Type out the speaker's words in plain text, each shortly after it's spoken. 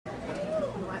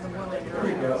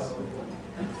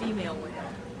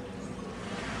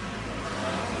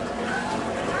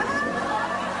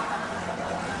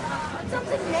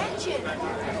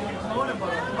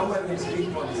I'll let him speak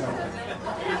for himself.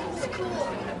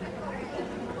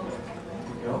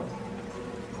 You know?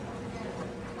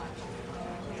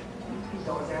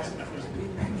 Dog's asking for his big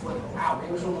backflip. Wow,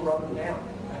 maybe we're supposed to rub him down.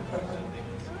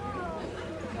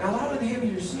 Now, a lot of the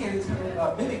behavior you're seeing is kind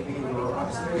of mimic behavior or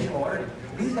observational learning.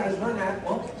 These guys learn that,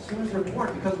 well, as soon as they're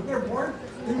born, because when they're born,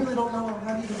 they really don't know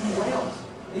how to even be whales.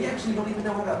 They actually don't even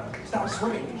know how to stop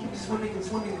swimming. They keep swimming and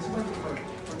swimming and swimming for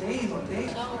days on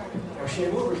days. Now,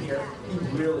 Shane over here, he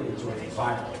really enjoys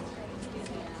fire.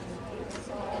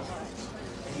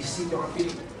 And you see Dawn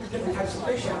feeding different types of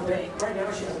fish out there. Right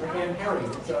now, she has her hand herring.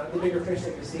 It's the bigger fish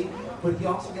that you see. But he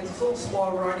also gets a little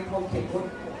smaller variety called capelet.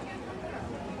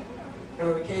 And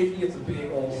on occasion, he gets a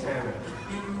big old salmon.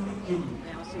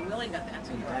 Now, see, Willie got that,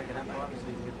 so you back it up,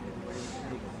 obviously.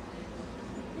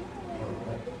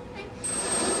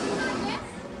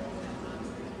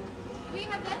 We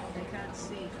have this? I can't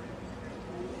see.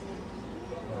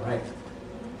 All right.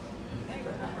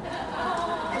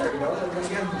 There we go. And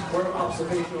again, more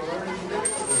observational learning.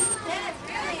 That's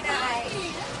really nice.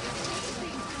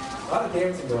 A lot of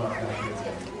dancing going on back here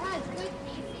today.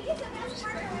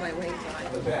 My waist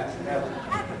on. The best ever.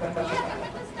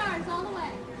 With the stars all the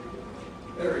way.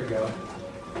 There we go.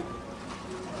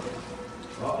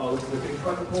 Uh-oh, this is a big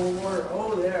bucket full of water.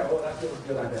 Oh, there. Oh, that feels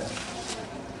good, I bet.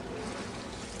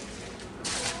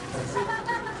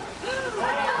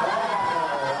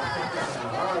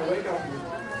 All right, wake up.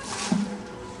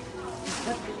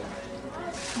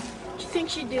 Do you think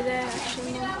she'd do that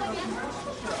actually?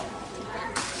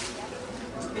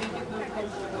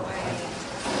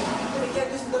 Again,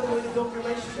 this is another way to build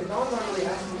relationships. No one's not really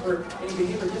asking for any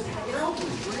behavior, just hanging out with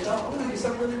you. You know, I'm going to do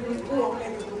something really, really cool. I'm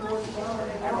going to get the boys to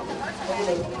hang out. I'm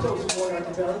going to toast water on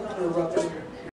your belly. I'm going to rub it on your